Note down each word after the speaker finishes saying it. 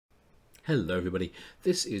Hello everybody,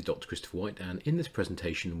 this is Dr. Christopher White, and in this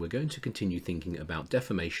presentation we're going to continue thinking about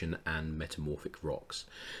deformation and metamorphic rocks.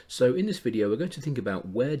 So in this video we're going to think about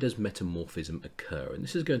where does metamorphism occur, and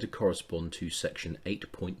this is going to correspond to section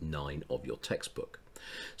 8.9 of your textbook.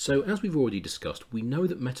 So as we've already discussed, we know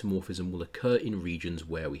that metamorphism will occur in regions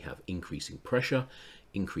where we have increasing pressure,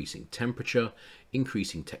 increasing temperature,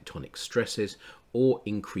 increasing tectonic stresses, or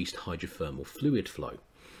increased hydrothermal fluid flow.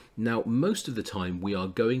 Now, most of the time we are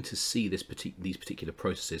going to see these particular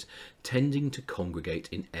processes tending to congregate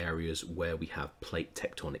in areas where we have plate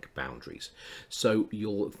tectonic boundaries. So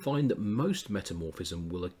you'll find that most metamorphism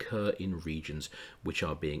will occur in regions which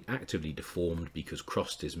are being actively deformed because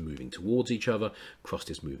crust is moving towards each other, crust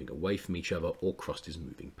is moving away from each other, or crust is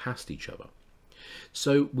moving past each other.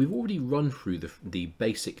 So we've already run through the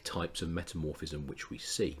basic types of metamorphism which we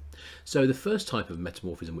see. So the first type of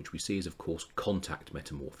metamorphism which we see is of course contact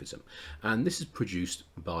metamorphism, and this is produced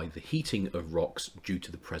by the heating of rocks due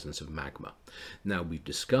to the presence of magma. Now we've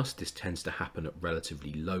discussed this tends to happen at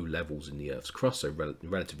relatively low levels in the Earth's crust, so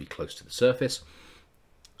relatively close to the surface.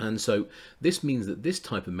 And so this means that this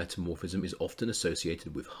type of metamorphism is often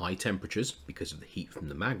associated with high temperatures because of the heat from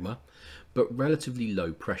the magma, but relatively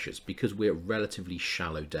low pressures because we're at relatively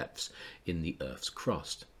shallow depths in the Earth's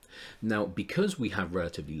crust. Now, because we have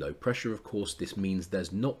relatively low pressure, of course, this means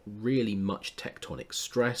there's not really much tectonic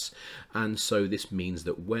stress, and so this means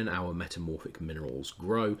that when our metamorphic minerals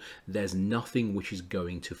grow, there's nothing which is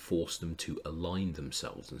going to force them to align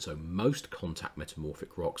themselves, and so most contact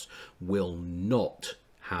metamorphic rocks will not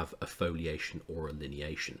have a foliation or a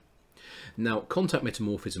lineation. Now, contact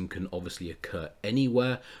metamorphism can obviously occur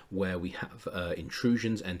anywhere where we have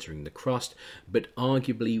intrusions entering the crust, but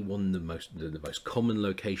arguably one of the most common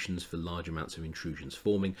locations for large amounts of intrusions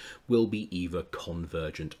forming will be either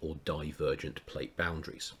convergent or divergent plate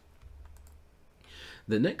boundaries.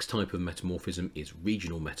 The next type of metamorphism is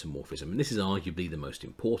regional metamorphism, and this is arguably the most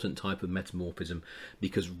important type of metamorphism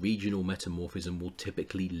because regional metamorphism will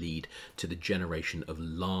typically lead to the generation of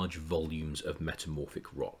large volumes of metamorphic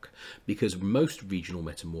rock, because most regional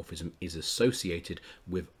metamorphism is associated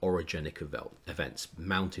with orogenic events,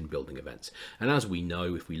 mountain building events. And as we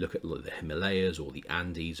know, if we look at the Himalayas or the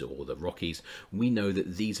Andes or the Rockies, we know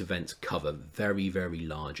that these events cover very, very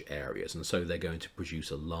large areas, and so they're going to produce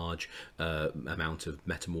a large amount of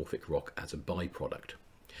metamorphic rock as a byproduct.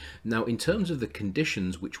 Now, in terms of the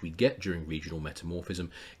conditions which we get during regional metamorphism,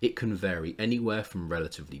 it can vary anywhere from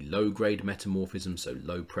relatively low-grade metamorphism, so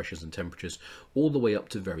low pressures and temperatures, all the way up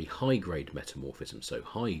to very high-grade metamorphism, so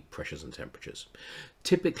high pressures and temperatures.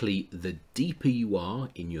 Typically, the deeper you are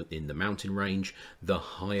in the mountain range, the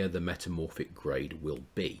higher the metamorphic grade will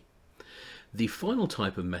be. The final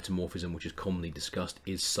type of metamorphism which is commonly discussed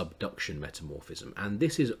is subduction metamorphism, and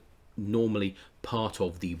this is normally part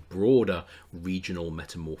of the broader regional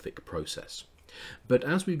metamorphic process. But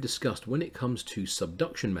as we've discussed, when it comes to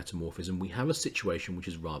subduction metamorphism, we have a situation which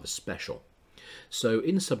is rather special. So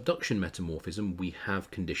in subduction metamorphism, we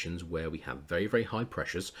have conditions where we have very, very high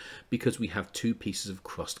pressures because we have two pieces of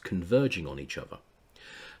crust converging on each other.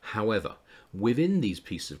 However, within these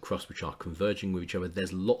pieces of crust which are converging with each other,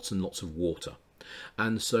 there's lots and lots of water.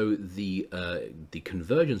 And so the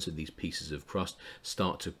convergence of these pieces of crust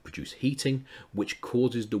start to produce heating, which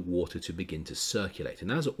causes the water to begin to circulate.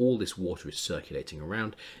 And as all this water is circulating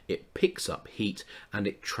around, it picks up heat and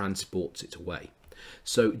it transports it away.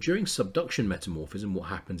 So during subduction metamorphism, what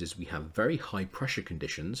happens is we have very high pressure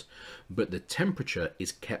conditions, but the temperature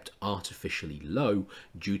is kept artificially low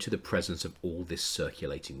due to the presence of all this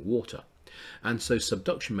circulating water. And so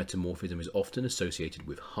subduction metamorphism is often associated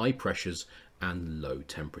with high pressures and low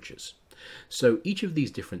temperatures. So each of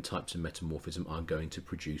these different types of metamorphism are going to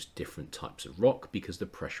produce different types of rock because the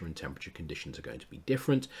pressure and temperature conditions are going to be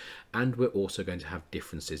different, and we're also going to have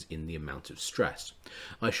differences in the amount of stress.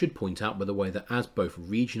 I should point out, by the way, that as both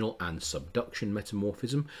regional and subduction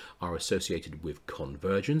metamorphism are associated with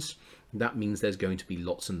convergence, that means there's going to be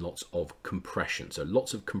lots and lots of compression, so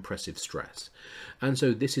lots of compressive stress. And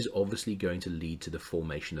so this is obviously going to lead to the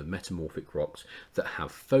formation of metamorphic rocks that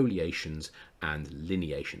have foliations and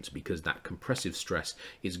lineations, because that compressive stress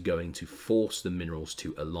is going to force the minerals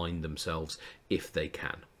to align themselves if they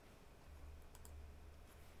can.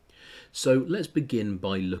 So let's begin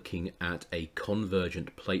by looking at a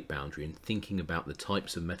convergent plate boundary and thinking about the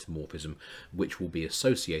types of metamorphism which will be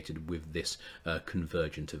associated with this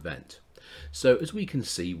convergent event. So as we can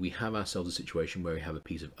see, we have ourselves a situation where we have a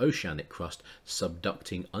piece of oceanic crust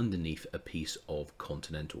subducting underneath a piece of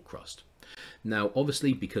continental crust. Now,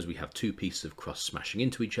 obviously, because we have two pieces of crust smashing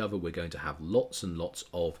into each other, we're going to have lots and lots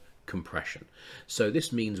of compression. So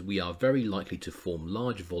this means we are very likely to form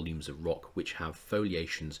large volumes of rock which have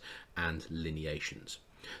foliations and lineations.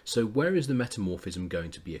 So where is the metamorphism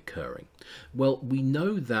going to be occurring? Well, we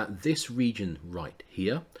know that this region right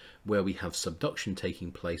here, where we have subduction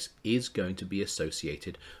taking place, is going to be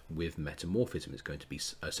associated with metamorphism. It's going to be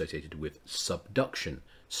associated with subduction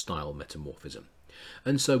style metamorphism.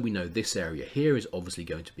 And so we know this area here is obviously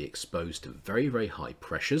going to be exposed to very, very high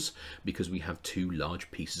pressures because we have two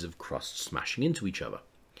large pieces of crust smashing into each other.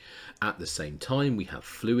 At the same time, we have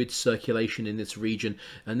fluid circulation in this region,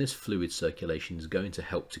 and this fluid circulation is going to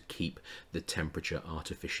help to keep the temperature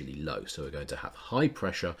artificially low. So we're going to have high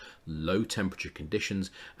pressure, low temperature conditions,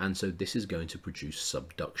 and so this is going to produce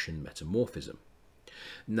subduction metamorphism.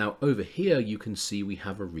 Now over here you can see we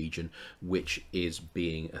have a region which is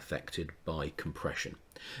being affected by compression.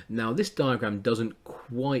 Now this diagram doesn't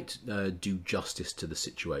quite do justice to the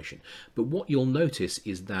situation, but what you'll notice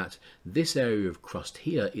is that this area of crust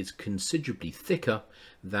here is considerably thicker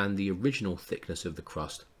than the original thickness of the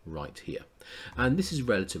crust right here. And this is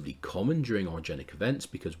relatively common during orogenic events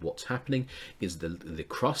because what's happening is the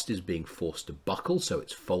crust is being forced to buckle, so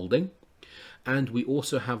it's folding. And we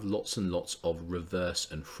also have lots and lots of reverse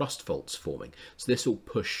and thrust faults forming. So this will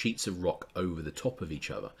push sheets of rock over the top of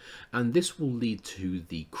each other. And this will lead to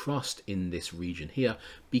the crust in this region here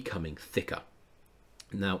becoming thicker.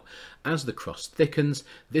 Now, as the crust thickens,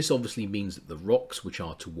 this obviously means that the rocks which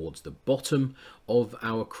are towards the bottom of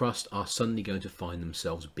our crust are suddenly going to find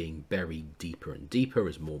themselves being buried deeper and deeper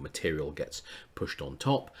as more material gets pushed on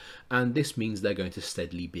top. And this means they're going to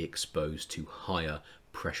steadily be exposed to higher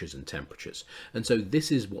pressures and temperatures, and so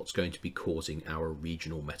this is what's going to be causing our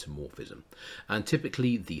regional metamorphism. And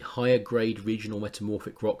typically the higher grade regional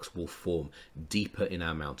metamorphic rocks will form deeper in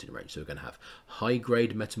our mountain range. So we're going to have high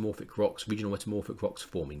grade metamorphic rocks, regional metamorphic rocks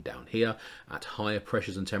forming down here at higher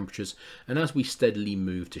pressures and temperatures, and as we steadily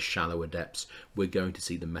move to shallower depths we're going to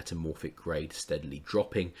see the metamorphic grade steadily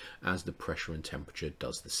dropping as the pressure and temperature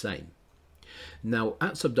does the same. Now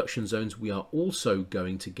at subduction zones we are also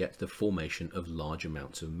going to get the formation of large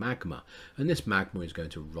amounts of magma, and this magma is going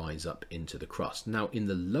to rise up into the crust. Now in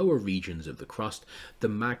the lower regions of the crust the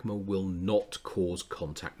magma will not cause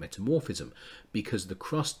contact metamorphism because the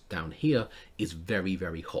crust down here is very,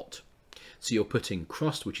 very hot. So you're putting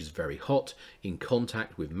crust which is very hot in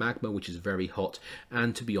contact with magma which is very hot,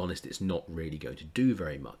 and to be honest it's not really going to do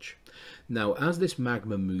very much. Now as this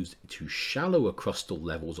magma moves to shallower crustal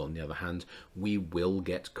levels, on the other hand, we will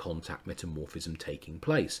get contact metamorphism taking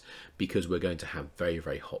place because we're going to have very,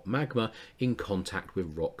 very hot magma in contact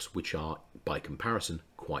with rocks which are by comparison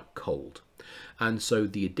quite cold. And so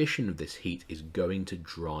the addition of this heat is going to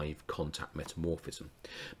drive contact metamorphism.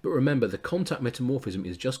 But remember, the contact metamorphism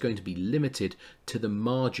is just going to be limited to the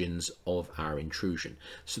margins of our intrusion.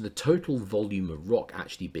 So the total volume of rock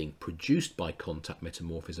actually being produced by contact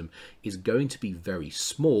metamorphism is going to be very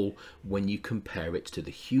small when you compare it to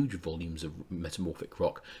the huge volumes of metamorphic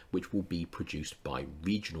rock which will be produced by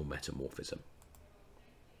regional metamorphism.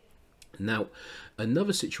 Now,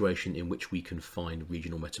 another situation in which we can find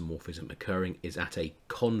regional metamorphism occurring is at a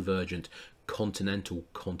convergent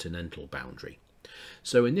continental-continental boundary.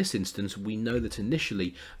 So in this instance, we know that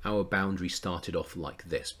initially our boundary started off like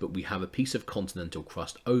this, but we have a piece of continental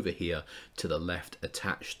crust over here to the left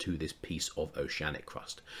attached to this piece of oceanic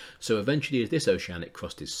crust. So eventually, as this oceanic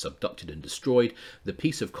crust is subducted and destroyed, the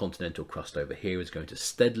piece of continental crust over here is going to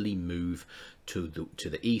steadily move to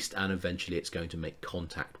the east, and eventually it's going to make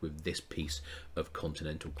contact with this piece of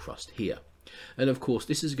continental crust here. And of course,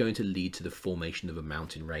 this is going to lead to the formation of a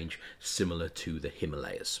mountain range similar to the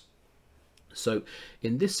Himalayas. So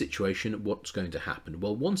in this situation, what's going to happen?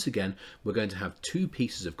 Well, once again, we're going to have two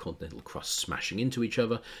pieces of continental crust smashing into each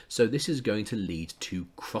other. So this is going to lead to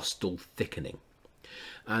crustal thickening.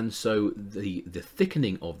 And so the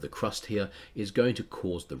thickening of the crust here is going to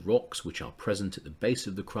cause the rocks which are present at the base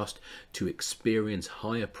of the crust to experience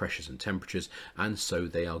higher pressures and temperatures, and so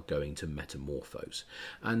they are going to metamorphose.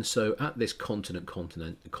 And so at this continent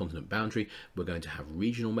boundary, we're going to have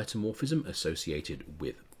regional metamorphism associated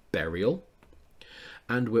with burial.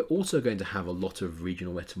 And we're also going to have a lot of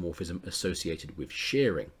regional metamorphism associated with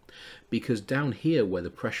shearing, because down here where the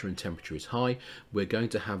pressure and temperature is high, we're going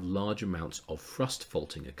to have large amounts of thrust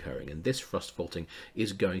faulting occurring, and this thrust faulting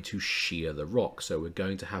is going to shear the rock. So we're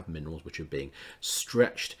going to have minerals which are being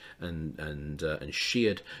stretched and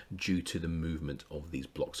sheared due to the movement of these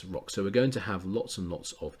blocks of rock. So we're going to have lots and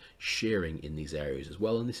lots of shearing in these areas as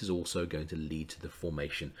well, and this is also going to lead to the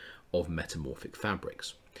formation of metamorphic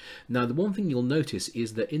fabrics. Now, the one thing you'll notice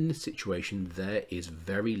is that in this situation there is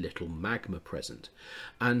very little magma present,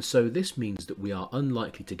 and so this means that we are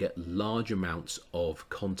unlikely to get large amounts of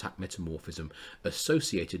contact metamorphism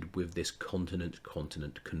associated with this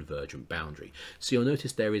continent-continent convergent boundary. So you'll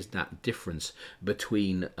notice there is that difference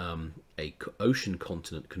between a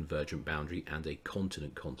ocean-continent convergent boundary and a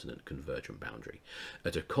continent-continent convergent boundary.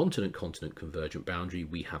 At a continent-continent convergent boundary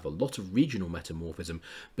we have a lot of regional metamorphism,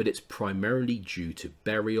 but it's primarily due to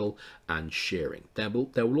burial and shearing. There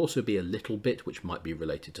will also be a little bit which might be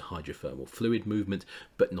related to hydrothermal fluid movement,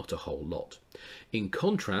 but not a whole lot. In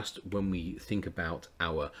contrast, when we think about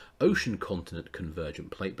our ocean-continent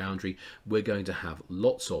convergent plate boundary, we're going to have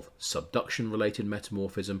lots of subduction related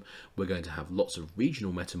metamorphism, we're going to have lots of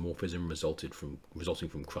regional metamorphism resulting from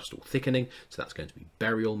crustal thickening, so that's going to be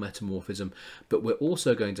burial metamorphism, but we're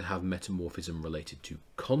also going to have metamorphism related to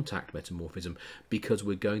contact metamorphism because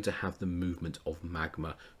we're going to have the movement of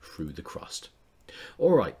magma through the crust.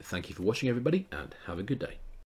 Alright, thank you for watching everybody, and have a good day.